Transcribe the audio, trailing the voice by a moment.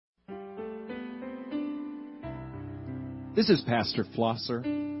This is Pastor Flosser,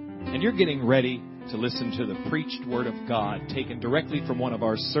 and you're getting ready to listen to the preached Word of God taken directly from one of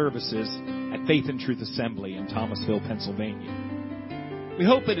our services at Faith and Truth Assembly in Thomasville, Pennsylvania. We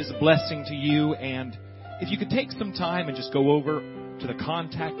hope it is a blessing to you, and if you could take some time and just go over to the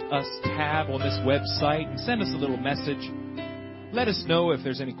Contact Us tab on this website and send us a little message. Let us know if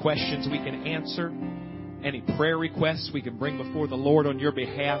there's any questions we can answer, any prayer requests we can bring before the Lord on your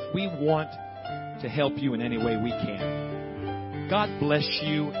behalf. We want to help you in any way we can. God bless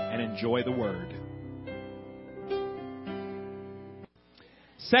you and enjoy the Word.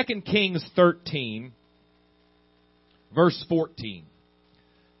 2 Kings 13, verse 14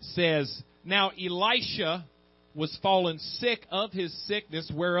 says, Now Elisha was fallen sick of his sickness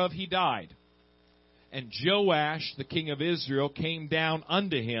whereof he died. And Joash, the king of Israel, came down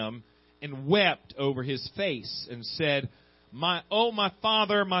unto him and wept over his face and said, my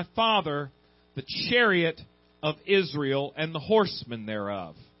father, the chariot of Israel and the horsemen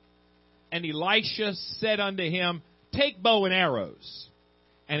thereof. And Elisha said unto him, Take bow and arrows.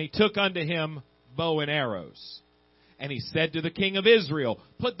 And he took unto him bow and arrows. And he said to the king of Israel,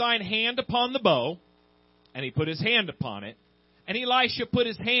 Put thine hand upon the bow. And he put his hand upon it. And Elisha put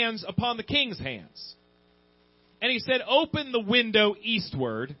his hands upon the king's hands. And he said, Open the window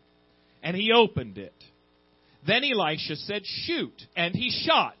eastward. And he opened it. Then Elisha said, Shoot. And he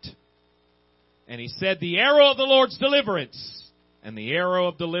shot. And he said, The arrow of the Lord's deliverance, and the arrow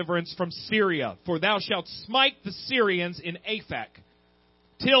of deliverance from Syria. For thou shalt smite the Syrians in Aphek,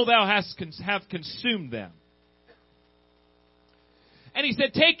 till thou have consumed them. And he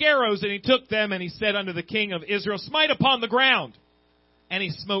said, Take arrows, and he took them, and he said unto the king of Israel, Smite upon the ground. And he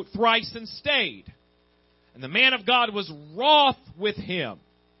smote thrice and stayed. And the man of God was wroth with him.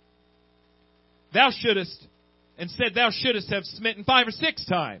 Thou shouldest have smitten 5 or 6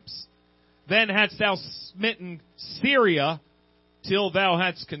 times. Then hadst thou smitten Syria till thou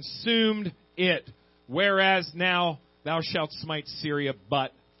hadst consumed it. Whereas now thou shalt smite Syria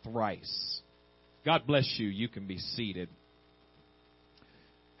but thrice. God bless you. You can be seated.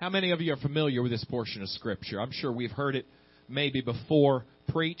 How many of you are familiar with this portion of Scripture? I'm sure we've heard it maybe before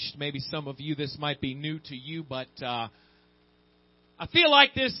preached. Maybe some of you, this might be new to you, but I feel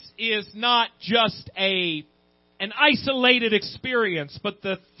like this is not just an isolated experience, but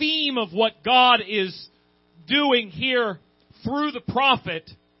the theme of what God is doing here through the prophet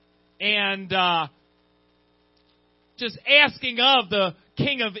and just asking of the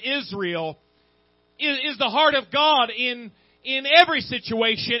king of Israel is the heart of God in every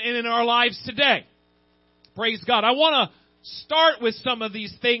situation and in our lives today. Praise God. I want to start with some of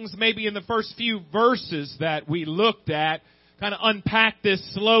these things maybe in the first few verses that we looked at, kind of unpack this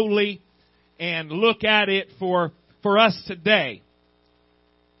slowly and look at it for us today.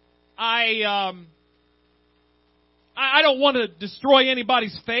 I don't want to destroy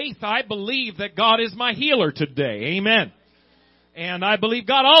anybody's faith. I believe that God is my healer today. Amen. And I believe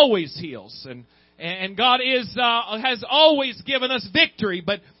God always heals. And God has always given us victory.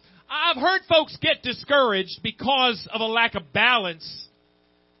 But I've heard folks get discouraged because of a lack of balance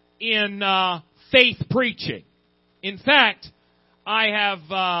in faith preaching. In fact,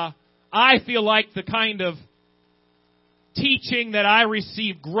 I feel like the kind of teaching that I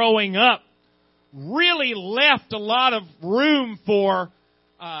received growing up really left a lot of room for,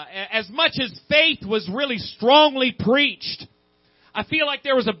 as much as faith was really strongly preached, I feel like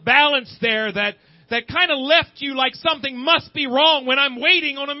there was a balance there that kind of left you like something must be wrong when I'm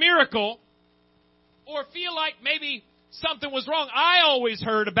waiting on a miracle, or feel like maybe something was wrong. I always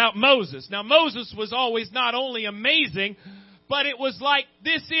heard about Moses. Now, Moses was always not only amazing, but it was like,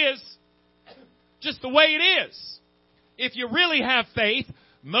 this is just the way it is. If you really have faith,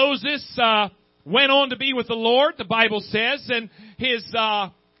 Moses went on to be with the Lord, the Bible says, and his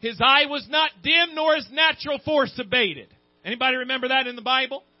eye was not dim nor his natural force abated. Anybody remember that in the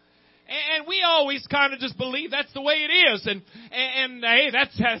Bible? And we always kind of just believe that's the way it is, and hey,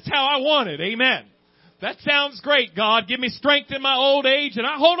 that's how I want it. Amen. That sounds great, God. Give me strength in my old age, and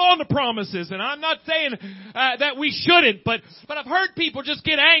I hold on to promises. And I'm not saying that we shouldn't, but I've heard people just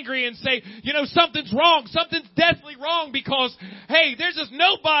get angry and say, something's wrong. Something's definitely wrong because, hey, there's just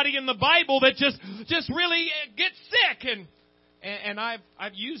nobody in the Bible that just really gets sick. And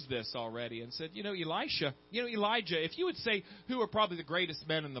I've used this already and said, Elijah, if you would say who are probably the greatest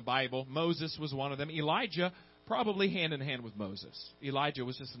men in the Bible, Moses was one of them. Elijah, probably hand in hand with Moses. Elijah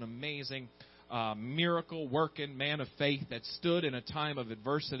was just an amazing miracle working man of faith that stood in a time of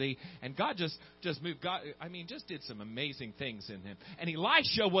adversity, and God just moved. God, just did some amazing things in him. And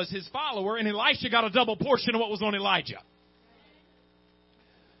Elisha was his follower, and Elisha got a double portion of what was on Elijah.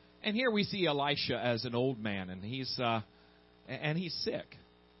 And here we see Elisha as an old man, and he's and he's sick.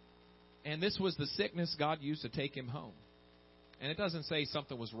 And this was the sickness God used to take him home. And it doesn't say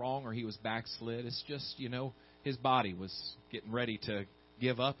something was wrong or he was backslid. It's just, his body was getting ready to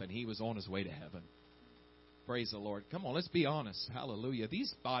give up, and he was on his way to heaven. Praise the Lord. Come on, let's be honest. Hallelujah.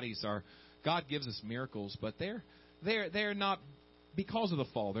 These bodies are, God gives us miracles, but they're not, because of the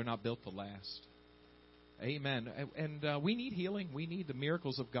fall, they're not built to last. Amen. And we need healing. We need the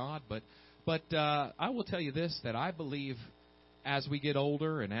miracles of God. But I will tell you this, that I believe as we get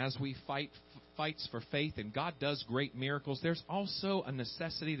older and as we fights for faith and God does great miracles, there's also a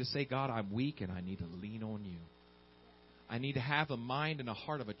necessity to say, God, I'm weak and I need to lean on you. I need to have a mind and a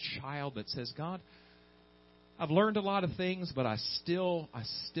heart of a child that says, God, I've learned a lot of things, but I still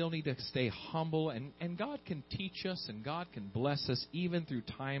need to stay humble. And God can teach us and God can bless us even through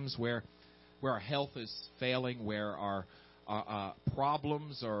times where our health is failing, where our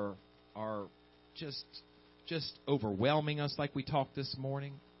problems are just overwhelming us like we talked this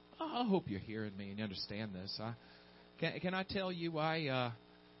morning. I hope you're hearing me and you understand this. Can I tell you, I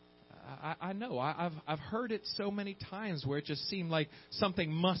know I've heard it so many times where it just seemed like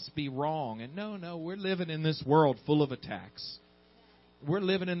something must be wrong. And no, we're living in this world full of attacks. We're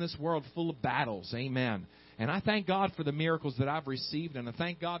living in this world full of battles. Amen. And I thank God for the miracles that I've received, and I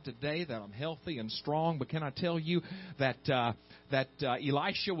thank God today that I'm healthy and strong. But can I tell you that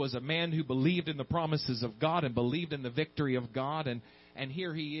Elisha was a man who believed in the promises of God and believed in the victory of God, and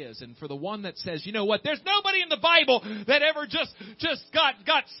here he is. And for the one that says, you know what, there's nobody in the Bible that ever just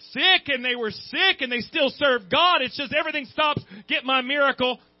got sick and they were sick and they still serve God. It's just everything stops, get my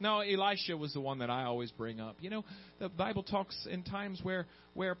miracle. No, Elisha was the one that I always bring up. The Bible talks in times where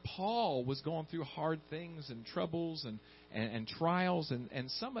Paul was going through hard things and troubles and trials, and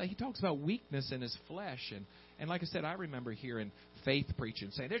he talks about weakness in his flesh. And like I said, I remember hearing Faith preaching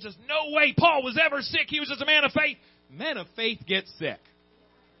saying, there's just no way Paul was ever sick. He was just a man of faith. Men of faith get sick.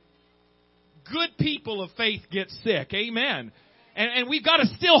 Good people of faith get sick. Amen. And we've got to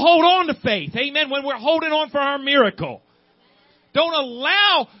still hold on to faith. Amen. When we're holding on for our miracle. Don't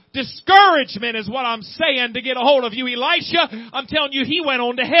allow discouragement, is what I'm saying, to get a hold of you. Elisha, I'm telling you, he went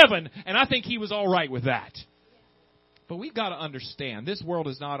on to heaven. And I think he was all right with that. But we've got to understand, this world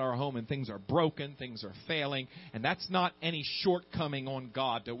is not our home, and things are broken, things are failing, and that's not any shortcoming on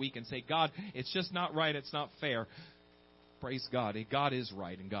God that we can say, God, it's just not right, it's not fair. Praise God. God is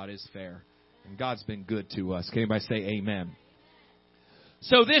right and God is fair. And God's been good to us. Can anybody say amen?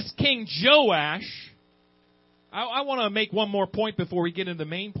 So this King Joash, I want to make one more point before we get into the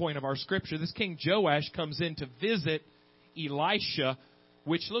main point of our scripture. This King Joash comes in to visit Elisha,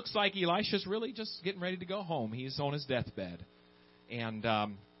 which looks like Elisha's really just getting ready to go home. He's on his deathbed. And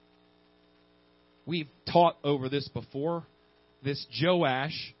we've taught over this before. This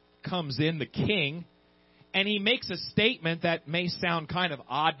Joash comes in, the king, and he makes a statement that may sound kind of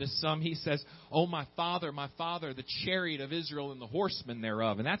odd to some. He says, oh, my father, the chariot of Israel and the horsemen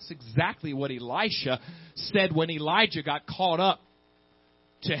thereof. And that's exactly what Elisha said when Elijah got caught up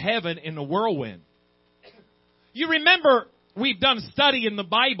to heaven in the whirlwind. You remember, we've done a study in the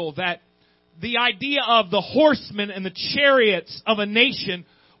Bible that the idea of the horsemen and the chariots of a nation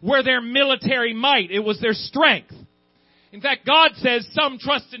were their military might. It was their strength. In fact, God says some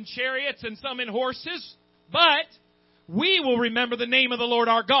trust in chariots and some in horses, but we will remember the name of the Lord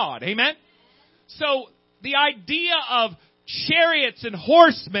our God. Amen? So the idea of chariots and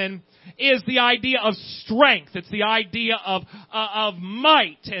horsemen is the idea of strength. It's the idea of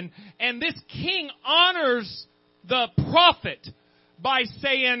might. And this king honors the prophet by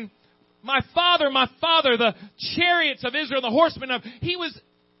saying, my father, the chariots of Israel, the horsemen of... He was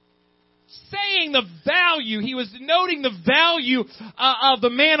saying the value, he was noting the value of the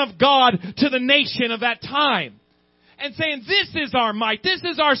man of God to the nation of that time. And saying, this is our might, this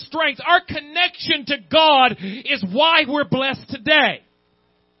is our strength, our connection to God is why we're blessed today.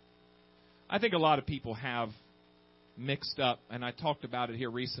 I think a lot of people have mixed up, and I talked about it here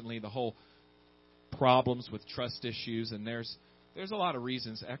recently, the whole problems with trust issues, and there's a lot of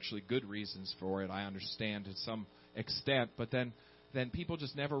reasons, actually good reasons for it, I understand to some extent, but then people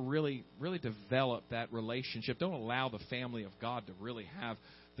just never really develop that relationship. Don't allow the family of God to really have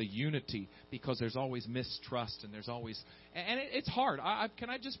the unity, because there's always mistrust and there's always... And it's hard. Can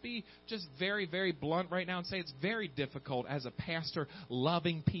I just be very, very blunt right now and say it's very difficult as a pastor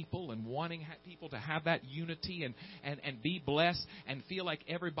loving people and wanting people to have that unity and be blessed and feel like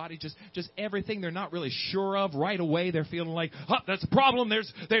everybody just everything they're not really sure of right away, they're feeling like, oh, that's a problem.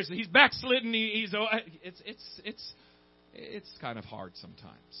 He's backslidden. It's kind of hard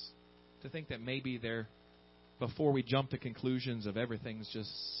sometimes to think that maybe before we jump to conclusions of everything's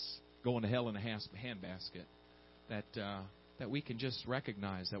just going to hell in a handbasket, that that we can just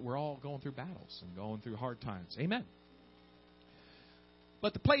recognize that we're all going through battles and going through hard times. Amen.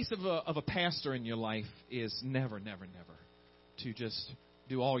 But the place of a pastor in your life is never, never, never to just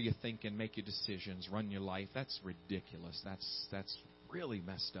do all you think and make your decisions, run your life. That's ridiculous. That's really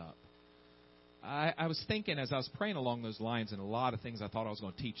messed up. I was thinking as I was praying along those lines, and a lot of things I thought I was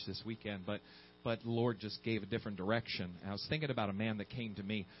going to teach this weekend, but the Lord just gave a different direction. And I was thinking about a man that came to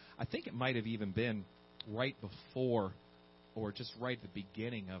me. I think it might have even been right before or just right at the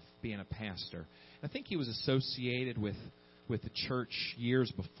beginning of being a pastor. I think he was associated with the church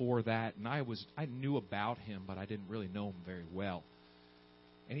years before that, and I knew about him, but I didn't really know him very well.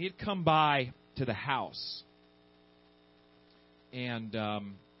 And he had come by to the house and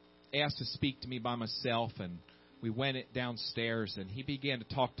asked to speak to me by myself, and we went downstairs, and he began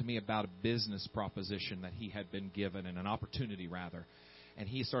to talk to me about a business proposition that he had been given, and an opportunity rather. And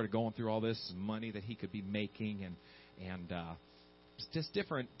he started going through all this money that he could be making, and just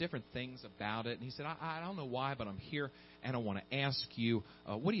different things about it. And he said, I don't know why, but I'm here, and I want to ask you,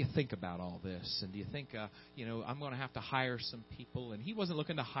 what do you think about all this? And do you think, I'm going to have to hire some people? And he wasn't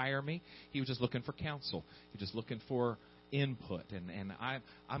looking to hire me. He was just looking for counsel. He was just looking for input. And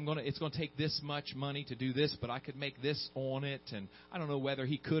it's going to take this much money to do this, but I could make this on it, and I don't know whether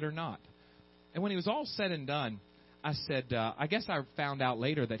he could or not. And when he was all said and done, I said, I guess I found out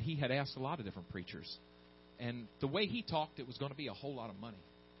later that he had asked a lot of different preachers. And the way he talked, it was going to be a whole lot of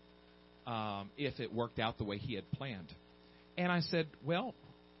money if it worked out the way he had planned. And I said, well,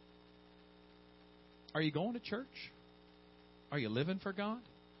 are you going to church? Are you living for God?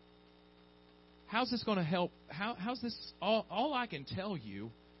 How's this going to help? How's this? All I can tell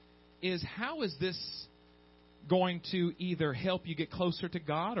you is, how is this going to either help you get closer to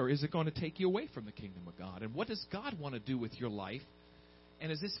God, or is it going to take you away from the kingdom of God? And what does God want to do with your life?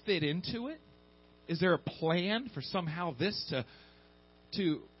 And does this fit into it? Is there a plan for somehow this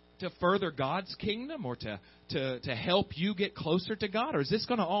to further God's kingdom, or to help you get closer to God? Or is this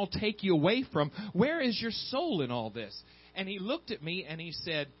going to all take you away from, where is your soul in all this? And he looked at me and he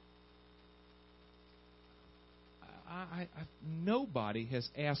said, nobody has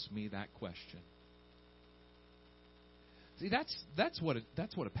asked me that question. See, that's what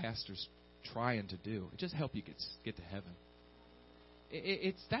a pastor's trying to do. Just help you get to heaven.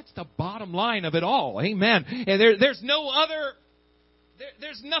 That's the bottom line of it all. Amen. And there's no other.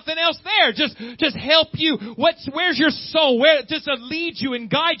 There's nothing else there. Just help you. Where's your soul? Where just to lead you and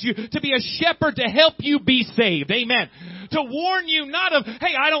guide you, to be a shepherd, to help you be saved. Amen. To warn you not of,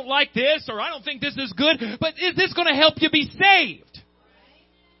 hey, I don't like this, or I don't think this is good, but is this going to help you be saved?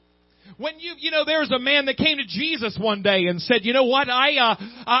 When there was a man that came to Jesus one day and said, you know what,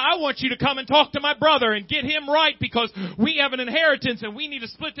 I want you to come and talk to my brother and get him right, because we have an inheritance and we need to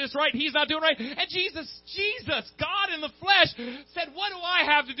split this right. He's not doing right. And Jesus, God in the flesh, said, what do I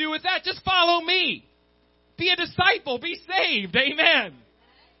have to do with that? Just follow me. Be a disciple. Be saved. Amen.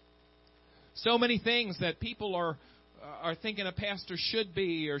 So many things that people are thinking a pastor should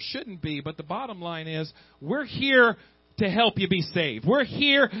be or shouldn't be, but the bottom line is, we're here to help you be saved. We're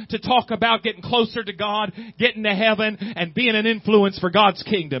here to talk about getting closer to God, getting to heaven, and being an influence for God's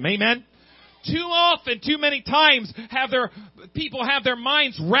kingdom. Amen? Too often, too many times, people have their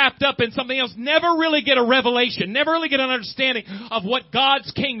minds wrapped up in something else, never really get a revelation, never really get an understanding of what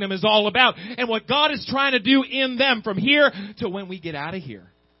God's kingdom is all about, and what God is trying to do in them from here to when we get out of here.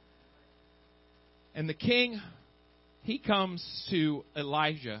 And the king, he comes to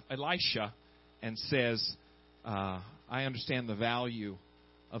Elisha and says, I understand the value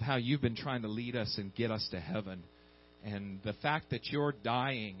of how you've been trying to lead us and get us to heaven. And the fact that you're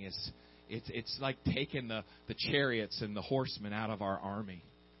dying it's like taking the chariots and the horsemen out of our army.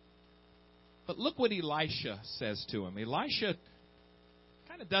 But look what Elisha says to him. Elisha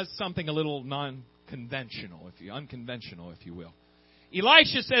kind of does something a little unconventional, if you will.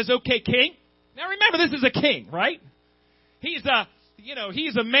 Elisha says, okay, king. Now remember, this is a king, right? He's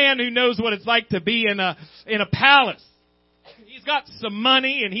a man who knows what it's like to be in a palace. He's got some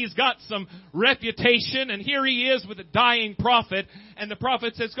money and he's got some reputation, and here he is with a dying prophet, and the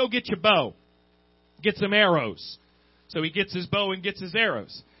prophet says, go get your bow. Get some arrows. So he gets his bow and gets his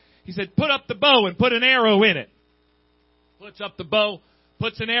arrows. He said, put up the bow and put an arrow in it. Puts up the bow,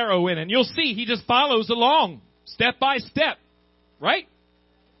 puts an arrow in it. And you'll see he just follows along step by step. Right?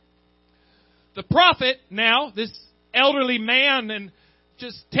 The prophet now, this elderly man, and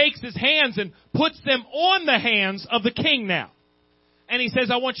just takes his hands and puts them on the hands of the king now. And he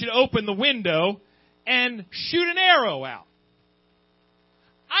says, I want you to open the window and shoot an arrow out.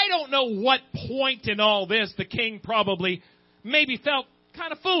 I don't know what point in all this the king probably maybe felt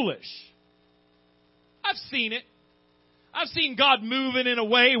kind of foolish. I've seen it. I've seen God moving in a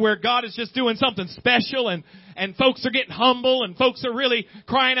way where God is just doing something special and folks are getting humble and folks are really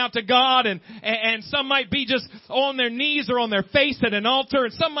crying out to God and some might be just on their knees or on their face at an altar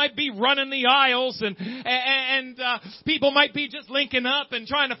and some might be running the aisles and people might be just linking up and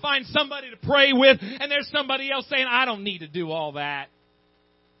trying to find somebody to pray with and there's somebody else saying, I don't need to do all that.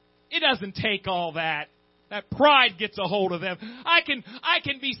 It doesn't take all that. That pride gets a hold of them. I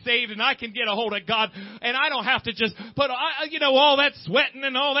can be saved and I can get a hold of God and I don't have to just put, all that sweating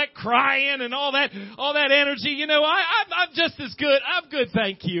and all that crying and all that energy. I'm just as good. I'm good,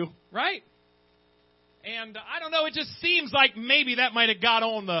 thank you. Right? And I don't know, it just seems like maybe that might have got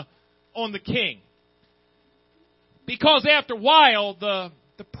on the king. Because after a while, the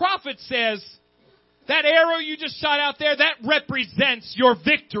prophet says, that arrow you just shot out there, that represents your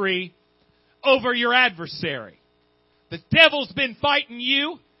victory over your adversary. The devil's been fighting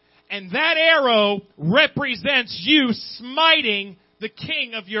you, and that arrow represents you smiting the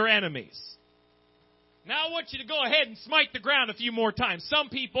king of your enemies. Now I want you to go ahead and smite the ground a few more times. Some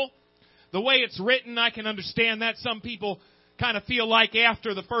people, the way it's written, I can understand that. Some people kind of feel like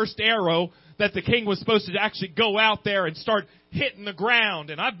after the first arrow that the king was supposed to actually go out there and start hitting the ground.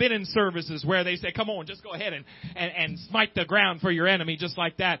 And I've been in services where they say, come on, just go ahead and smite the ground for your enemy just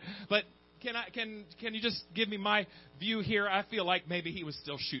like that. But can you just give me my view here? I feel like maybe he was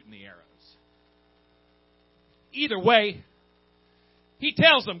still shooting the arrows. Either way, he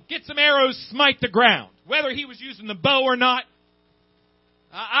tells them, get some arrows, smite the ground. Whether he was using the bow or not,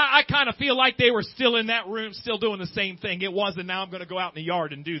 I kind of feel like they were still in that room, still doing the same thing. It wasn't, now I'm going to go out in the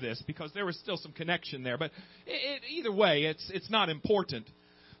yard and do this, because there was still some connection there. But either way, it's not important.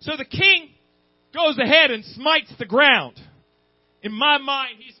 So the king goes ahead and smites the ground. In my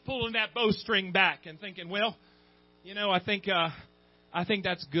mind, he's pulling that bowstring back and thinking, well, I think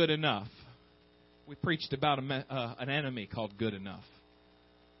that's good enough. We preached about an enemy called good enough.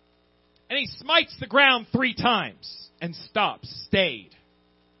 And he smites the ground 3 times and stayed.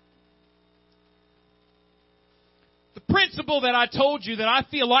 The principle that I told you that I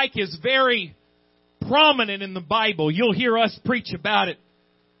feel like is very prominent in the Bible, you'll hear us preach about it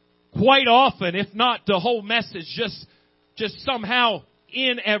quite often, if not the whole message, just somehow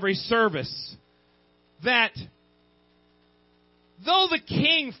in every service, that though the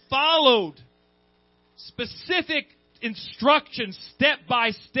king followed specific instructions step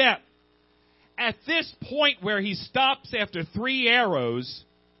by step, at this point where he stops after 3 arrows,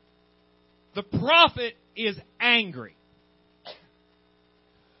 the prophet is angry.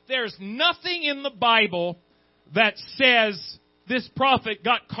 There's nothing in the Bible that says this prophet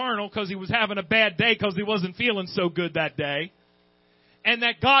got carnal because he was having a bad day because he wasn't feeling so good that day, and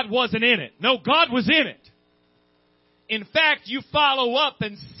that God wasn't in it. No, God was in it. In fact, you follow up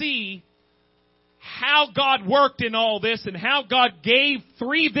and see how God worked in all this and how God gave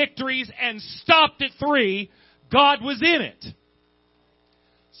 3 victories and stopped at 3. God was in it.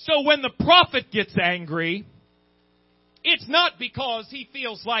 So when the prophet gets angry, it's not because he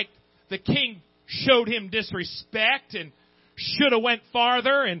feels like the king showed him disrespect and should have went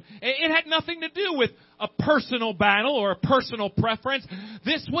farther, and it had nothing to do with a personal battle or a personal preference.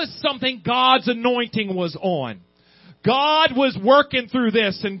 This was something God's anointing was on. God was working through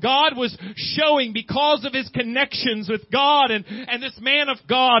this, and God was showing, because of his connections with God and this man of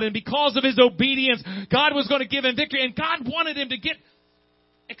God, and because of his obedience, God was going to give him victory, and God wanted him to get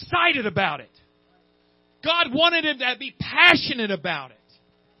excited about it. God wanted him to be passionate about it.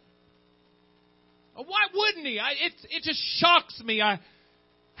 Why wouldn't he? It just shocks me. I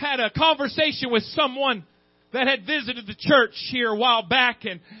had a conversation with someone that had visited the church here a while back,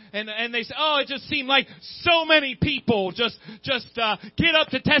 and they said, it just seemed like so many people just get up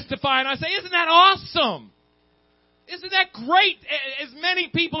to testify. And I say, isn't that awesome? Isn't that great? As many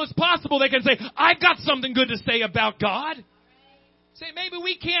people as possible, they can say, I've got something good to say about God. Say, maybe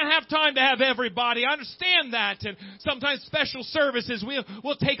we can't have time to have everybody. I understand that. And sometimes special services,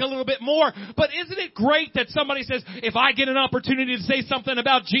 we'll take a little bit more. But isn't it great that somebody says, if I get an opportunity to say something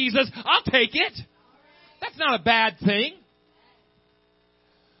about Jesus, I'll take it. That's not a bad thing.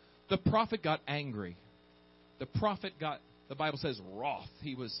 The prophet got angry. The prophet got, the Bible says, wroth.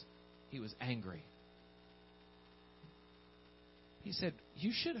 He was angry. He said,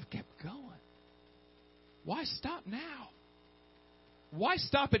 you should have kept going. Why stop now? Why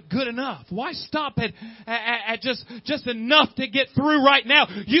stop at good enough? Why stop at just enough to get through right now?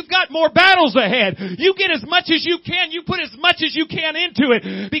 You've got more battles ahead. You get as much as you can. You put as much as you can into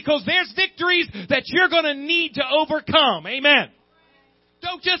it, because there's victories that you're going to need to overcome. Amen.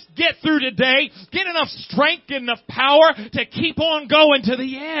 Don't just get through today. Get enough strength, get enough power to keep on going to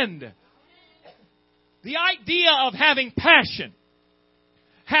the end. The idea of having passion,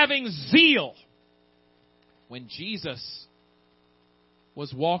 having zeal. When Jesus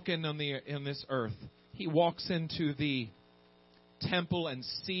was walking in this earth, He walks into the temple and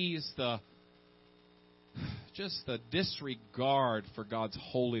sees the disregard for God's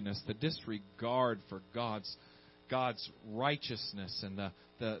holiness, the disregard for God's righteousness, and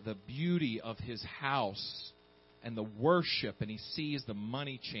the beauty of His house and the worship, and He sees the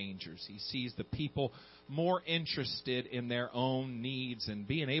money changers. He sees the people more interested in their own needs and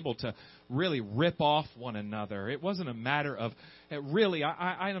being able to really rip off one another. It wasn't a matter of,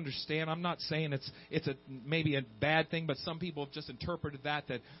 I understand. I'm not saying it's maybe a bad thing, but some people have just interpreted that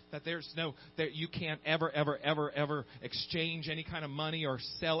there's no, that you can't ever exchange any kind of money or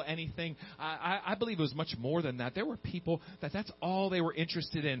sell anything. I believe it was much more than that. There were people that's all they were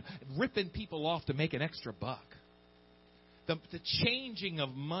interested in, ripping people off to make an extra buck. The changing of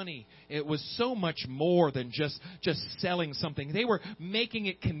money, it was so much more than just selling something. They were making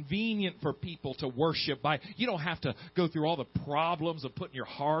it convenient for people to worship by. You don't have to go through all the problems of putting your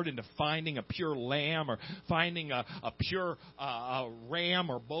heart into finding a pure lamb or finding a pure ram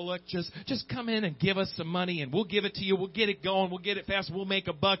or bullock. Just come in and give us some money and we'll give it to you. We'll get it going. We'll get it fast. We'll make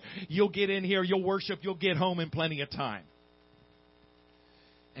a buck. You'll get in here. You'll worship. You'll get home in plenty of time.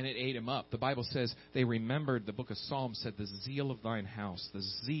 And it ate him up. The Bible says they remembered, the book of Psalms said, the zeal of thine house, the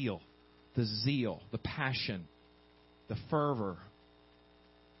zeal, the passion, the fervor.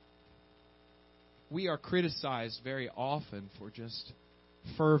 We are criticized very often for just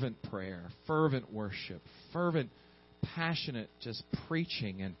fervent prayer, fervent worship, fervent, passionate just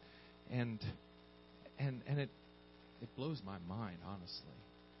preaching, and it blows my mind, honestly,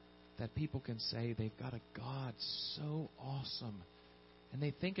 that people can say they've got a God so awesome. And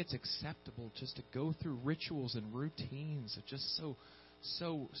they think it's acceptable just to go through rituals and routines of just so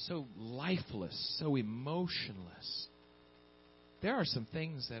lifeless, so emotionless. There are some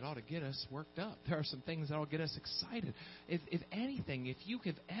things that ought to get us worked up. There are some things that ought to get us excited. If anything, if you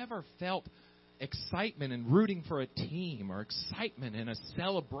have ever felt excitement in rooting for a team or excitement in a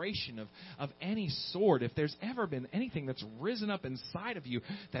celebration of any sort, if there's ever been anything that's risen up inside of you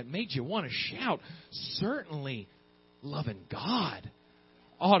that made you want to shout, certainly loving God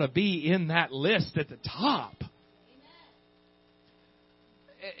ought to be in that list at the top.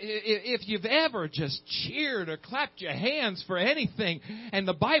 If you've ever just cheered or clapped your hands for anything, and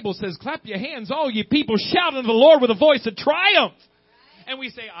the Bible says, clap your hands, all you people, shout unto the Lord with a voice of triumph. And we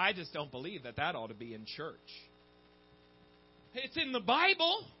say, I just don't believe that ought to be in church. It's in the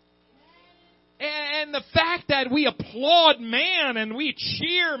Bible. And the fact that we applaud man and we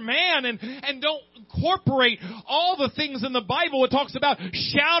cheer man and don't incorporate all the things in the Bible. It talks about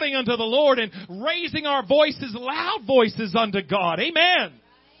shouting unto the Lord and raising our voices, loud voices unto God. Amen.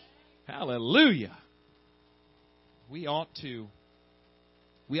 Hallelujah. We ought to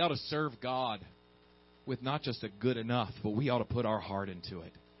serve God with not just a good enough, but we ought to put our heart into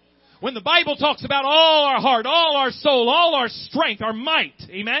it. When the Bible talks about all our heart, all our soul, all our strength, our might,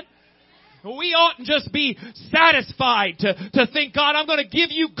 amen? We oughtn't just be satisfied to think, God, I'm going to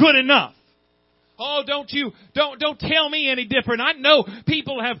give you good enough. Oh, don't tell me any different. I know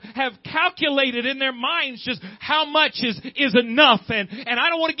people have calculated in their minds just how much is enough, and I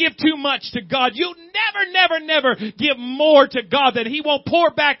don't want to give too much to God. You never give more to God than He won't pour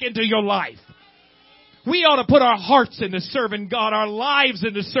back into your life. We ought to put our hearts into serving God, our lives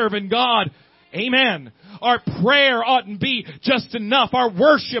into serving God. Amen. Our prayer oughtn't be just enough. Our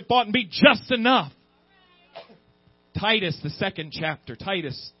worship oughtn't be just enough. Titus, the 2nd chapter,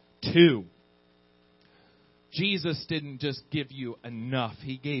 Titus 2. Jesus didn't just give you enough.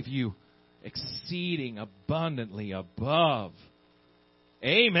 He gave you exceeding abundantly above.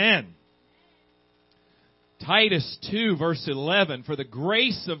 Amen. Titus 2, verse 11. For the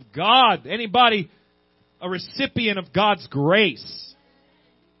grace of God. Anybody a recipient of God's grace?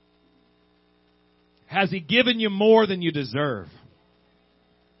 Has He given you more than you deserve?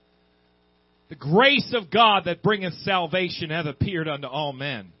 The grace of God that bringeth salvation hath appeared unto all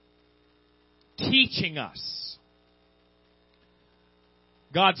men, teaching us.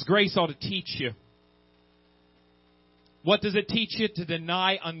 God's grace ought to teach you. What does it teach you? To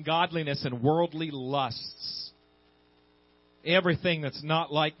deny ungodliness and worldly lusts. Everything that's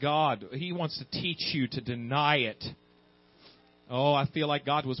not like God, He wants to teach you to deny it. Oh, I feel like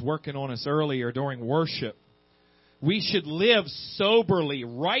God was working on us earlier during worship. We should live soberly,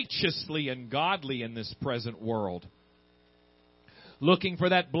 righteously, and godly in this present world. Looking for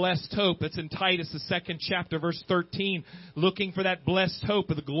that blessed hope. That's in Titus, the 2nd chapter, verse 13. Looking for that blessed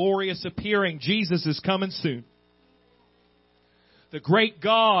hope of the glorious appearing. Jesus is coming soon. The great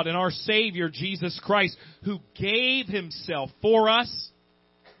God and our Savior, Jesus Christ, who gave Himself for us.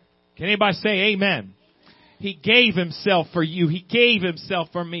 Can anybody say amen? He gave Himself for you. He gave Himself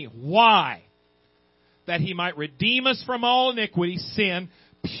for me. Why? That He might redeem us from all iniquity, sin,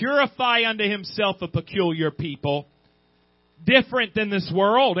 purify unto Himself a peculiar people, different than this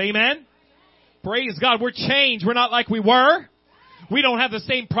world. Amen? Praise God. We're changed. We're not like we were. We don't have the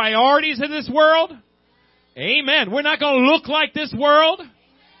same priorities in this world. Amen. We're not going to look like this world.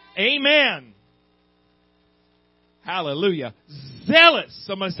 Amen. Hallelujah. Zealous.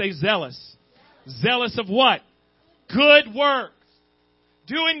 Somebody say zealous. Zealous of what? Good works.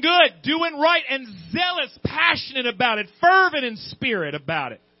 Doing good, doing right, and zealous, passionate about it, fervent in spirit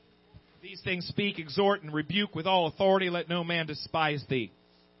about it. These things speak, exhort, and rebuke with all authority. Let no man despise thee.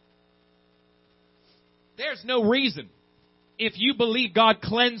 There's no reason, if you believe God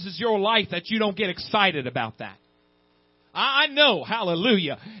cleanses your life, that you don't get excited about that. I know,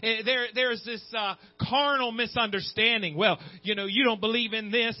 hallelujah. There's this carnal misunderstanding. Well, you don't believe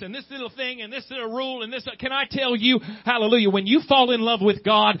in this and this little thing and this little rule and this. Can I tell you, hallelujah, when you fall in love with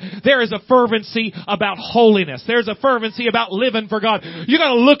God, there is a fervency about holiness. There's a fervency about living for God. You're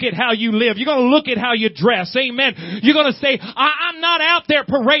going to look at how you live. You're going to look at how you dress. Amen. You're going to say, I'm not out there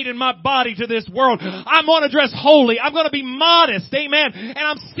parading my body to this world. I'm going to dress holy. I'm going to be modest. Amen. And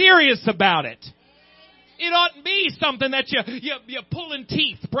I'm serious about it. It oughtn't be something that you're pulling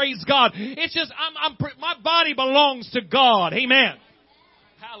teeth. Praise God. It's just, my body belongs to God. Amen.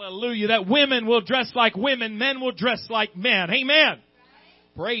 Hallelujah. That women will dress like women. Men will dress like men. Amen.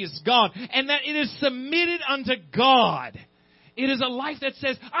 Praise God. And that it is submitted unto God. It is a life that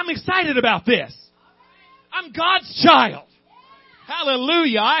says, I'm excited about this. I'm God's child.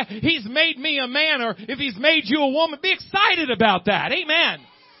 Hallelujah. He's made me a man, or if He's made you a woman, be excited about that. Amen.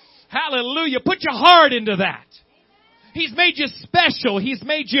 Hallelujah. Put your heart into that. He's made you special. He's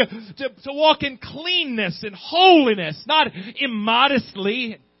made you to walk in cleanness and holiness, not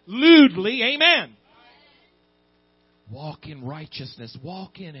immodestly, lewdly. Amen. Walk in righteousness.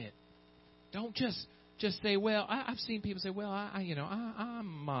 Walk in it. Don't just say, well, I've seen people say, well, I'm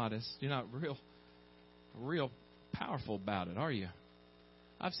modest. You're not real powerful about it, are you?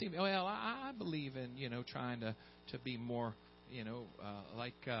 I've seen, well, I believe in, trying to be more,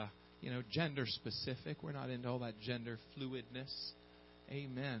 gender specific. We're not into all that gender fluidness.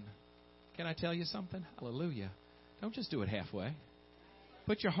 Amen. Can I tell you something? Hallelujah. Don't just do it halfway.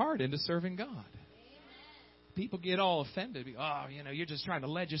 Put your heart into serving God. People get all offended. You're just trying to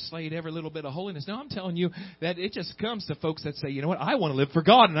legislate every little bit of holiness. No, I'm telling you that it just comes to folks that say, you know what, I want to live for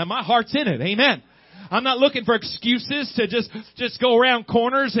God and my heart's in it. Amen. I'm not looking for excuses to just go around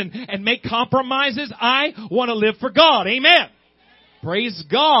corners and make compromises. I want to live for God. Amen. Praise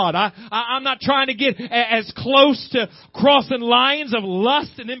God. I'm not trying to get as close to crossing lines of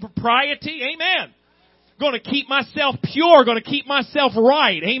lust and impropriety. Amen. Going to keep myself pure. Going to keep myself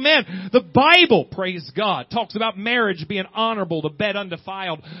right. Amen. The Bible, praise God, talks about marriage being honorable, the bed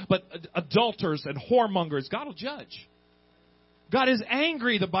undefiled, but adulterers and whoremongers, God will judge. God is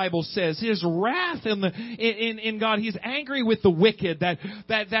angry, the Bible says. His wrath in God. He's angry with the wicked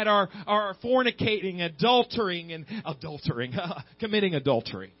that are fornicating, committing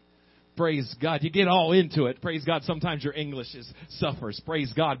adultery. Praise God. You get all into it. Praise God. Sometimes your English suffers.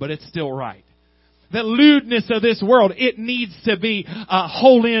 Praise God. But it's still right. The lewdness of this world, it needs to be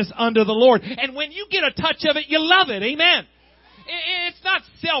holiness unto the Lord. And when you get a touch of it, you love it. Amen. It's not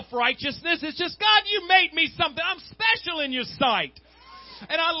self-righteousness. It's just, God, you made me something. I'm special in your sight.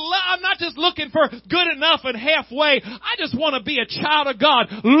 And I'm not just looking for good enough and halfway. I just want to be a child of God.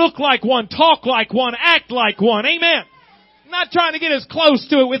 Look like one, talk like one, act like one. Amen. Not trying to get as close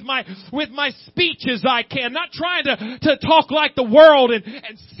to it with my speech as I can. Not trying to talk like the world and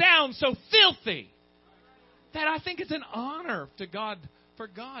sound so filthy. That I think it's an honor to God, for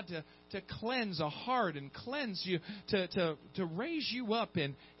God to cleanse a heart and cleanse you, to raise you up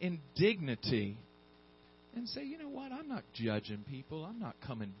in dignity. And say, you know what, I'm not judging people. I'm not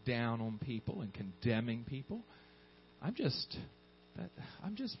coming down on people and condemning people. I'm just,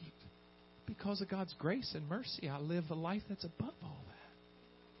 because of God's grace and mercy, I live a life that's above all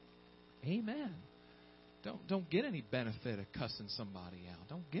that. Amen. Don't get any benefit of cussing somebody out.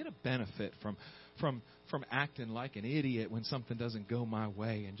 Don't get a benefit from acting like an idiot when something doesn't go my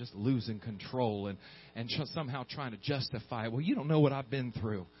way and just losing control and somehow trying to justify it. Well, you don't know what I've been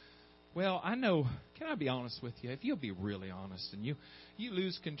through. Well, I know. Can I be honest with you? If you'll be really honest and you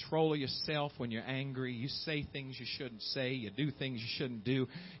lose control of yourself when you're angry, you say things you shouldn't say, you do things you shouldn't do,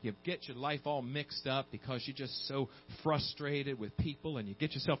 you get your life all mixed up because you're just so frustrated with people and you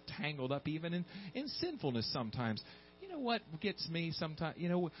get yourself tangled up even in sinfulness sometimes. You know what gets me sometimes?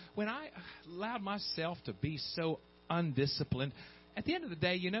 When I allowed myself to be so undisciplined, at the end of the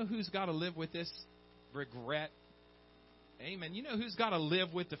day, you know who's got to live with this regret? Amen. You know who's got to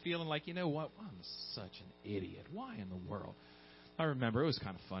live with the feeling like, you know what, I'm such an idiot. Why in the world? I remember it was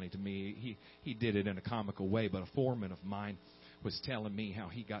kind of funny to me. He did it in a comical way, but a foreman of mine was telling me how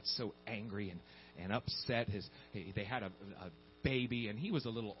he got so angry and upset. They had a baby, and he was a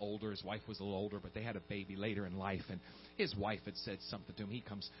little older. His wife was a little older, but they had a baby later in life, and his wife had said something to him. He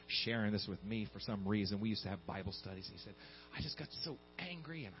comes sharing this with me for some reason. We used to have Bible studies. He said, I just got so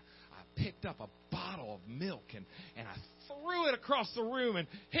angry, and I picked up a bottle of milk, and I threw it across the room and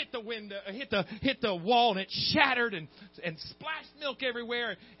hit the window, hit the wall, and it shattered and splashed milk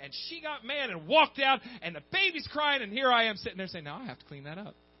everywhere. And she got mad and walked out, and the baby's crying, and here I am sitting there saying, now I have to clean that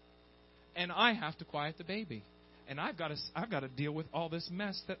up, and I have to quiet the baby, and I've got to deal with all this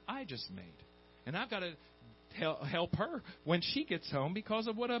mess that I just made, and I've got to help her when she gets home because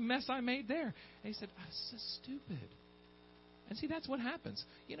of what a mess I made there. And he said, that's so stupid. And see, that's what happens.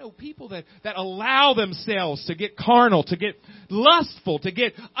 People that allow themselves to get carnal, to get lustful, to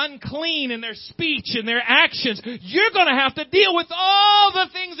get unclean in their speech and their actions, you're going to have to deal with all the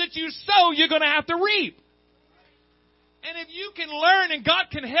things that you sow, you're going to have to reap. And if you can learn and God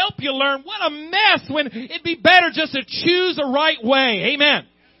can help you learn, what a mess when it'd be better just to choose the right way. Amen.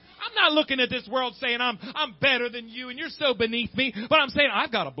 I'm not looking at this world saying I'm better than you and you're so beneath me. But I'm saying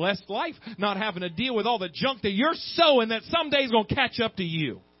I've got a blessed life not having to deal with all the junk that you're sowing that someday is going to catch up to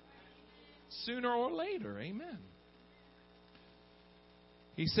you. Sooner or later. Amen.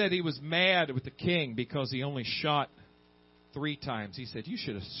 He said he was mad with the king because he only shot 3 times. He said, you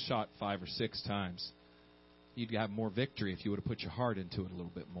should have shot 5 or 6 times. You'd have more victory if you would have put your heart into it a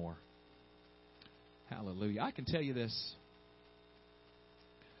little bit more. Hallelujah. I can tell you this.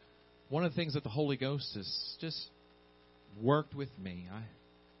 One of the things that the Holy Ghost has just worked with me,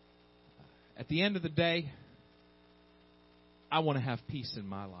 at the end of the day, I want to have peace in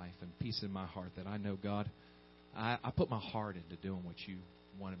my life and peace in my heart that I know, God, I put my heart into doing what you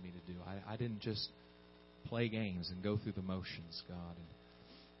wanted me to do. I didn't just play games and go through the motions, God. And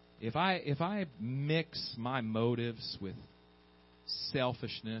if I mix my motives with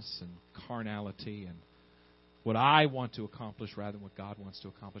selfishness and carnality and what I want to accomplish rather than what God wants to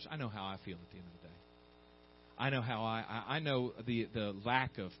accomplish, I know how I feel at the end of the day. I know how I know the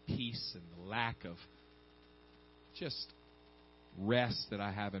lack of peace and the lack of just rest that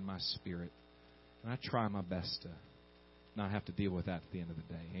I have in my spirit. And I try my best to not have to deal with that at the end of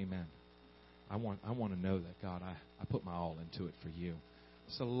the day. Amen. I want to know that, God, I put my all into it for you.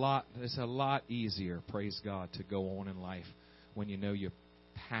 It's a lot easier, praise God, to go on in life when you know you're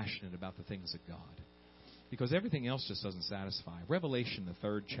passionate about the things of God. Because everything else just doesn't satisfy. Revelation, the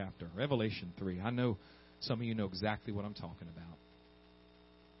 3rd chapter. Revelation 3. I know some of you know exactly what I'm talking about.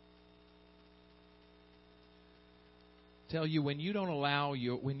 Tell you, when you don't allow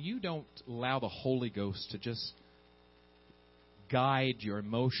the Holy Ghost to just guide your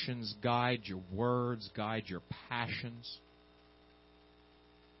emotions, guide your words, guide your passions.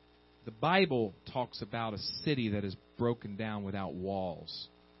 The Bible talks about a city that is broken down without walls.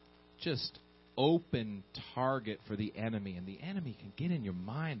 Just open target for the enemy, and the enemy can get in your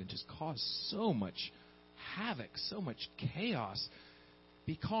mind and just cause so much havoc, so much chaos,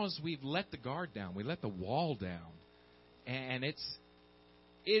 because we've let the guard down, we let the wall down, and it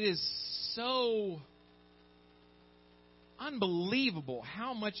is so unbelievable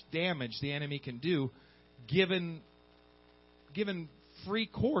how much damage the enemy can do given free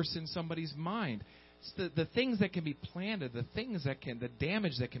course in somebody's mind. It's the things that can be planted, the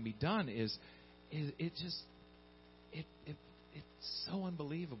damage that can be done it's so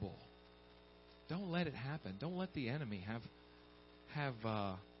unbelievable. Don't let it happen. Don't let the enemy have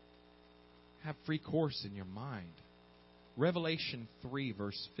free course in your mind. Revelation 3,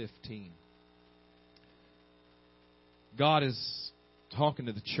 verse 15. God is talking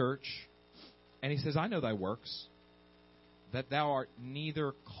to the church, and He says, I know thy works, that thou art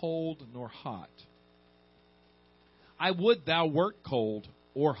neither cold nor hot. I would thou wert cold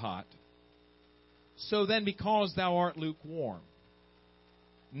or hot. So then, because thou art lukewarm,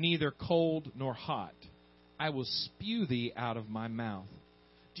 neither cold nor hot, I will spew thee out of my mouth.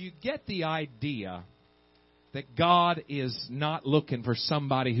 Do you get the idea that God is not looking for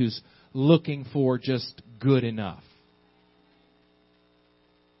somebody who's looking for just good enough?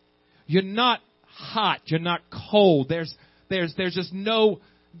 You're not hot. You're not cold. There's just no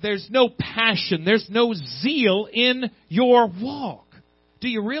passion. There's no zeal in your walk. Do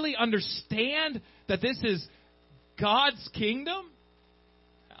you really understand that this is God's kingdom?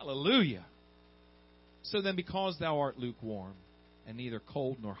 Hallelujah. So then, because thou art lukewarm, and neither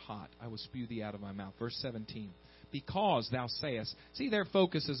cold nor hot, I will spew thee out of my mouth. Verse 17. Because thou sayest, see, their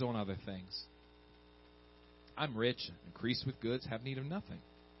focus is on other things. I'm rich, increased with goods, have need of nothing.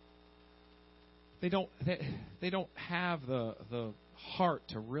 They don't have the heart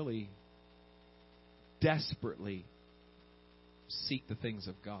to really desperately seek the things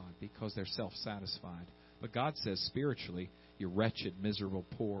of God because they're self-satisfied. But God says spiritually, you're wretched, miserable,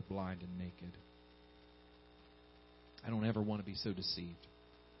 poor, blind, and naked. I don't ever want to be so deceived.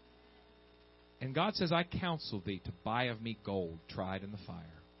 And God says, I counsel thee to buy of me gold tried in the fire.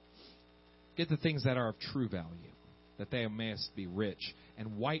 Get the things that are of true value, that thou mayest be rich,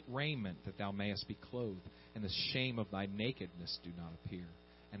 and white raiment, that thou mayest be clothed, and the shame of thy nakedness do not appear.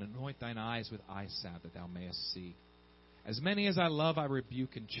 And anoint thine eyes with eye salve, that thou mayest see. As many as I love, I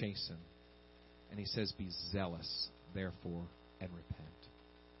rebuke and chasten. And he says, be zealous, therefore, and repent.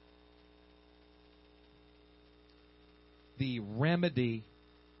 The remedy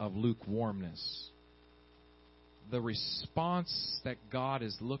of lukewarmness, the response that God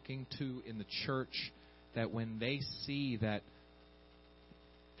is looking to in the church, that when they see that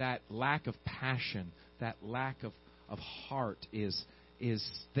lack of passion, that lack of heart is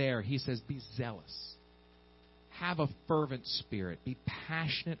there, he says, be zealous. Have a fervent spirit. Be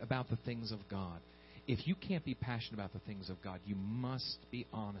passionate about the things of God. If you can't be passionate about the things of God, you must be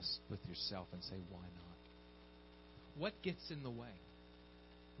honest with yourself and say, why not? What gets in the way?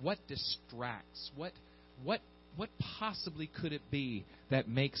 What distracts? What possibly could it be that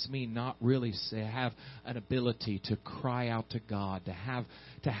makes me not really have an ability to cry out to God, to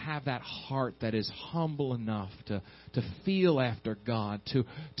have that heart that is humble enough to feel after God,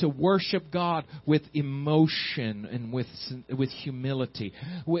 to worship God with emotion and with humility,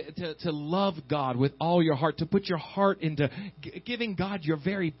 to love God with all your heart, to put your heart into giving God your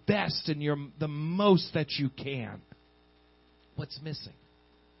very best and the most that you can? What's missing?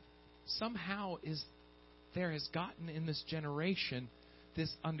 Somehow there has gotten in this generation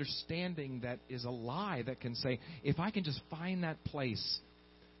this understanding that is a lie that can say, if I can just find that place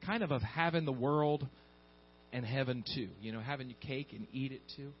kind of having the world and heaven too, having your cake and eat it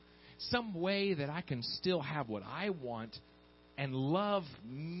too, some way that I can still have what I want and love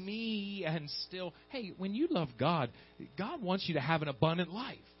me and still, hey, when you love God, God wants you to have an abundant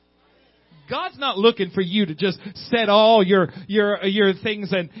life. God's not looking for you to just set all your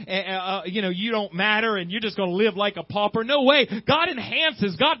things and you don't matter and you're just going to live like a pauper. No way. God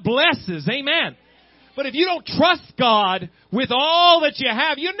enhances. God blesses. Amen. But if you don't trust God with all that you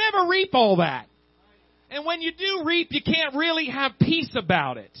have, you never reap all that. And when you do reap, you can't really have peace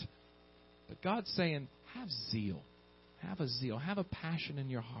about it. But God's saying, have zeal. Have a zeal. Have a passion in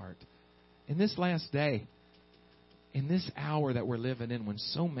your heart. In this last day, in this hour that we're living in, when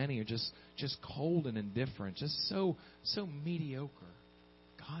so many are just cold and indifferent, just so mediocre,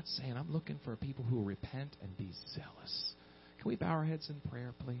 God's saying, I'm looking for people who will repent and be zealous. Can we bow our heads in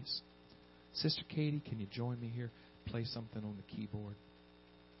prayer, please? Sister Katie, can you join me here? Play something on the keyboard.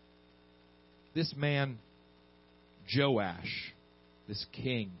 This man, Joash, this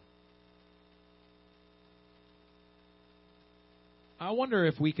king, I wonder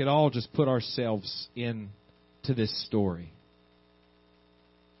if we could all just put ourselves in to this story.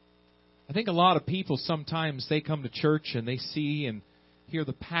 I think a lot of people sometimes they come to church and they see and hear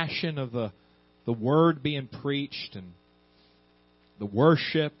the passion of the word being preached and the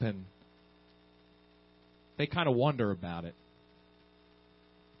worship, and they kind of wonder about it.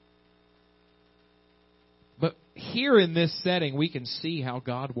 But here in this setting, we can see how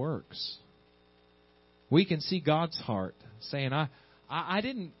God works. We can see God's heart saying, I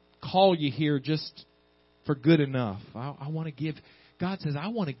didn't call you here just for good enough. I want to give, God says, I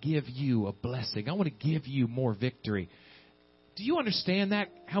want to give you a blessing. I want to give you more victory. Do you understand that?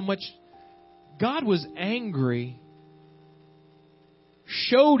 How much God was angry,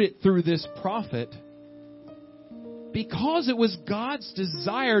 showed it through this prophet, because it was God's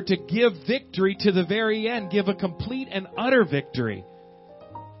desire to give victory to the very end, give a complete and utter victory.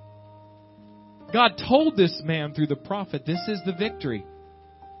 God told this man through the prophet, this is the victory.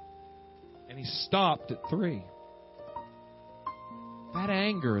 And he stopped at 3. That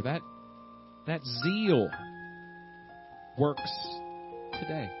anger, that zeal works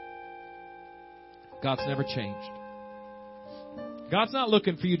today. God's never changed. God's not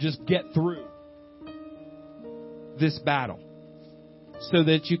looking for you to just get through this battle so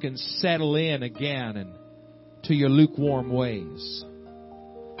that you can settle in again and to your lukewarm ways.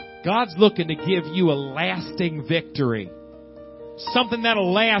 God's looking to give you a lasting victory. Something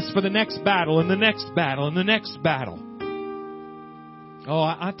that'll last for the next battle and the next battle and the next battle. Oh,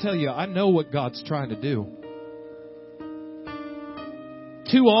 I tell you, I know what God's trying to do.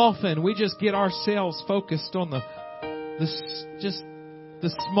 Too often we just get ourselves focused on the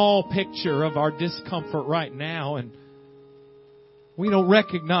small picture of our discomfort right now, and we don't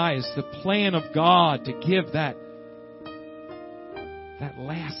recognize the plan of God to give that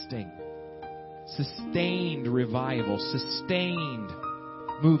lasting, sustained revival, sustained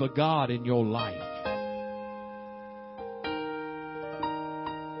move of God in your life.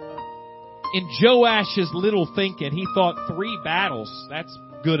 In Joash's little thinking, he thought 3 battles, that's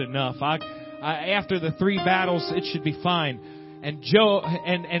good enough. After the 3 battles, it should be fine. And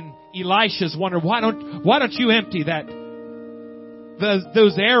Elisha's wondered, why don't you empty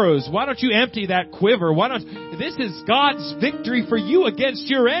those arrows? Why don't you empty that quiver? This is God's victory for you against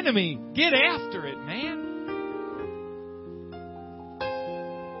your enemy. Get after it, man.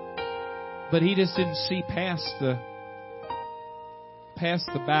 But he just didn't see past the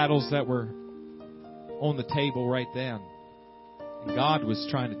battles that were on the table right then. And God was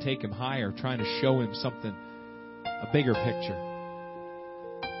trying to take him higher, trying to show him something, a bigger picture.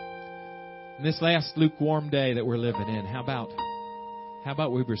 In this last lukewarm day that we're living in, how about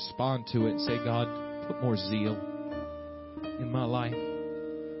we respond to it and say, God, put more zeal in my life.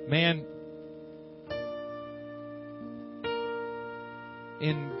 Man,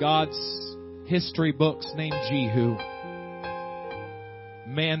 in God's history books named Jehu,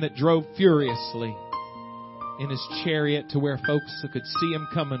 man that drove furiously in his chariot to where folks could see him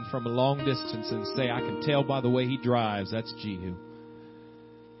coming from a long distance and say, I can tell by the way he drives, that's Jehu.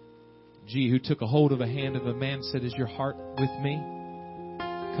 Jehu took a hold of a hand of a man and said, is your heart with me?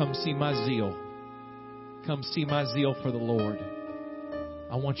 Come see my zeal. Come see my zeal for the Lord.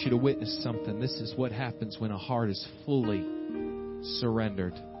 I want you to witness something. This is what happens when a heart is fully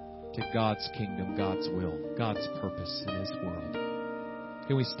surrendered to God's kingdom, God's will, God's purpose in His world.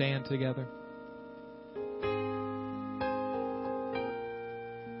 Can we stand together?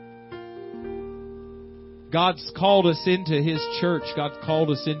 God's called us into His church. God's called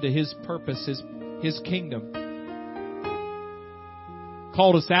us into His purpose, His kingdom.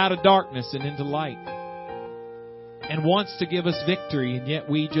 Called us out of darkness and into light. And wants to give us victory, and yet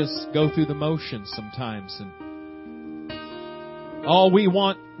we just go through the motions sometimes. And all we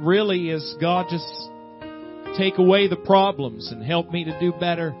want really is, God, just take away the problems and help me to do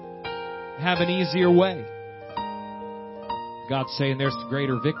better, have an easier way. God's saying there's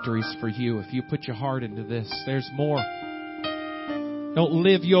greater victories for you if you put your heart into this. There's more. Don't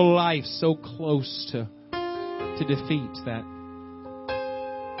live your life so close to defeat that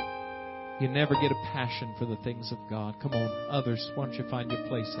you never get a passion for the things of God. Come on, others, why don't you find your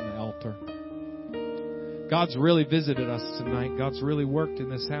place in the altar? God's really visited us tonight. God's really worked in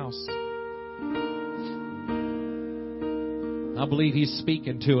this house. I believe He's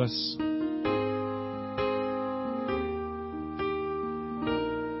speaking to us.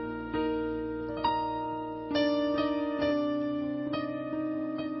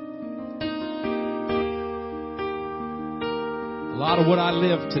 A lot of what I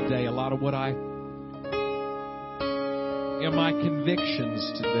live today, a lot of what my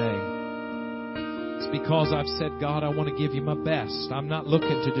convictions today, it's because I've said, God, I want to give you my best. I'm not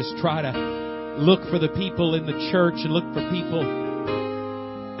looking to just try to look for the people in the church and look for people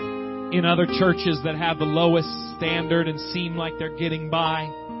in other churches that have the lowest standard and seem like they're getting by.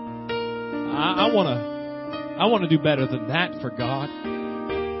 I want to do better than that for God.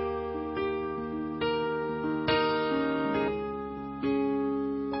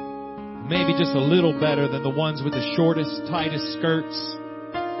 Maybe just a little better than the ones with the shortest, tightest skirts.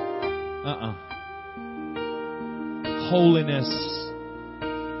 Holiness.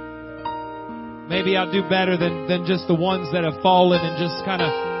 Maybe I'll do better than just the ones that have fallen and just kind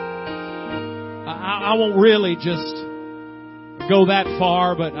of... I won't really just go that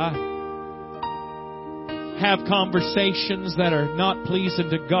far, but I have conversations that are not pleasing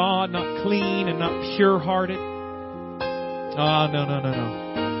to God, not clean and not pure-hearted. No.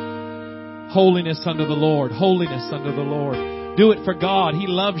 Holiness unto the Lord. Holiness unto the Lord. Do it for God. He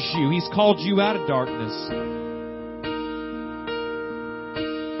loves you. He's called you out of darkness.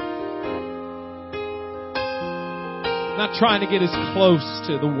 Not trying to get as close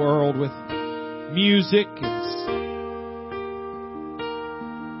to the world with music and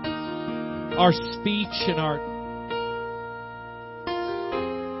our speech and our...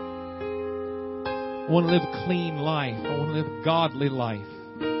 I want to live a clean life. I want to live a godly life.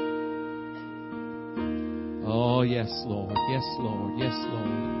 Oh, yes, Lord. Yes, Lord. Yes, Lord.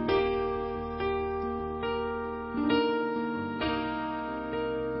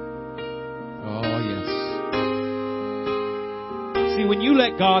 Oh, yes. See, when you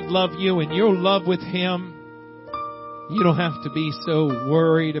let God love you and you're in love with Him, you don't have to be so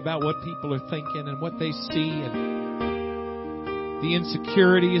worried about what people are thinking and what they see and the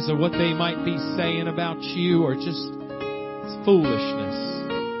insecurities of what they might be saying about you, or just, it's foolishness.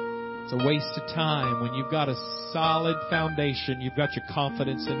 It's a waste of time when you've got a solid foundation. You've got your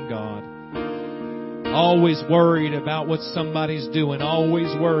confidence in God. Always worried about what somebody's doing.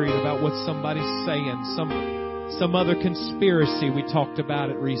 Always worried about what somebody's saying. Some other conspiracy, we talked about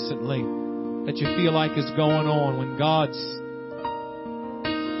it recently, that you feel like is going on when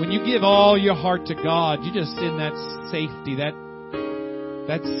you give all your heart to God, you're just in that safety, that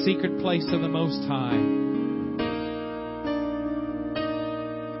secret place of the Most High.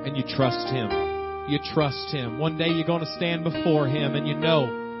 And you trust Him. You trust Him. One day you're going to stand before Him, and you know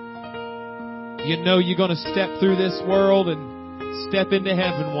you're going to step through this world and step into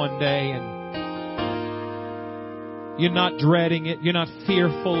heaven one day, and you're not dreading it. You're not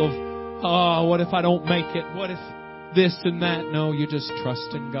fearful of, oh, what if I don't make it? What if this and that? No, you're just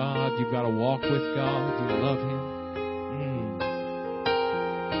trusting God. You've got to walk with God. You love Him.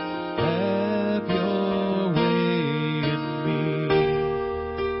 Have your way in me.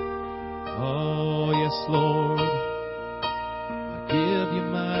 Oh, yes, Lord. I give you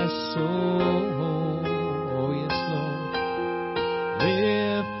my soul. Oh, yes, Lord.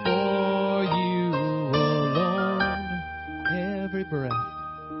 Live for you alone. Every breath.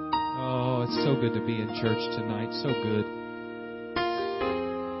 Oh, it's so good to be in church tonight. So good.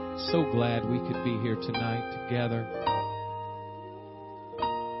 So glad we could be here tonight together.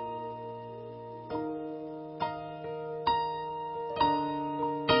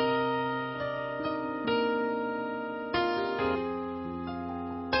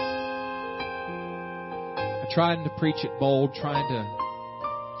 Trying to preach it bold, trying to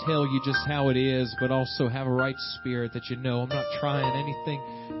tell you just how it is, but also have a right spirit that you know I'm not trying anything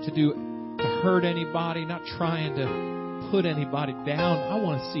to hurt anybody, not trying to put anybody down. I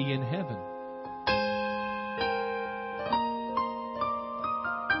want to see you in heaven.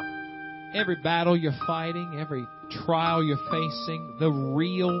 Every battle you're fighting, every trial you're facing, the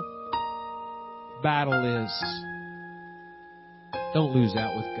real battle is don't lose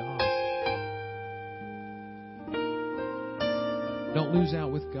out with God. Don't lose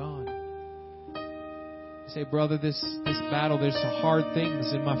out with God. You say, brother, this battle, there's some hard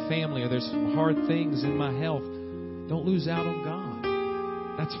things in my family, or there's some hard things in my health. Don't lose out on God.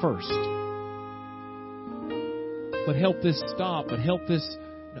 That's first. But help this stop. But help this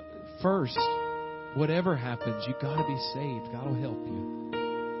first. Whatever happens, you got to be saved. God will help you.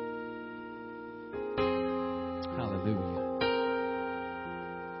 Hallelujah.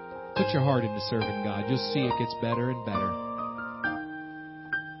 Put your heart into serving God. You'll see it gets better and better.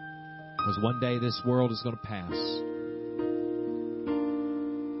 Because one day this world is going to pass.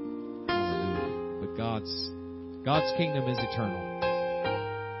 Hallelujah. But God's kingdom is eternal.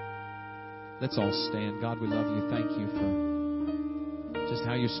 Let's all stand. God, we love you. Thank you for just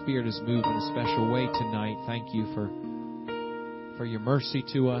how your Spirit is moving in a special way tonight. Thank you for your mercy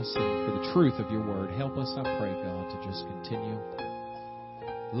to us and for the truth of your word. Help us, I pray, God, to just continue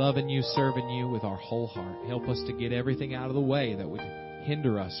loving you, serving you with our whole heart. Help us to get everything out of the way that would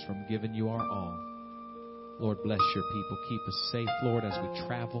hinder us from giving you our all. Lord, bless your people. Keep us safe, Lord, as we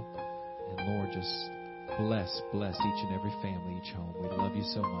travel. And Lord, just bless each and every family, each home. We love you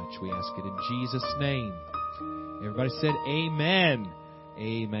so much. We ask it in Jesus' name. Everybody said amen.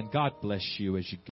 Amen. God bless you as you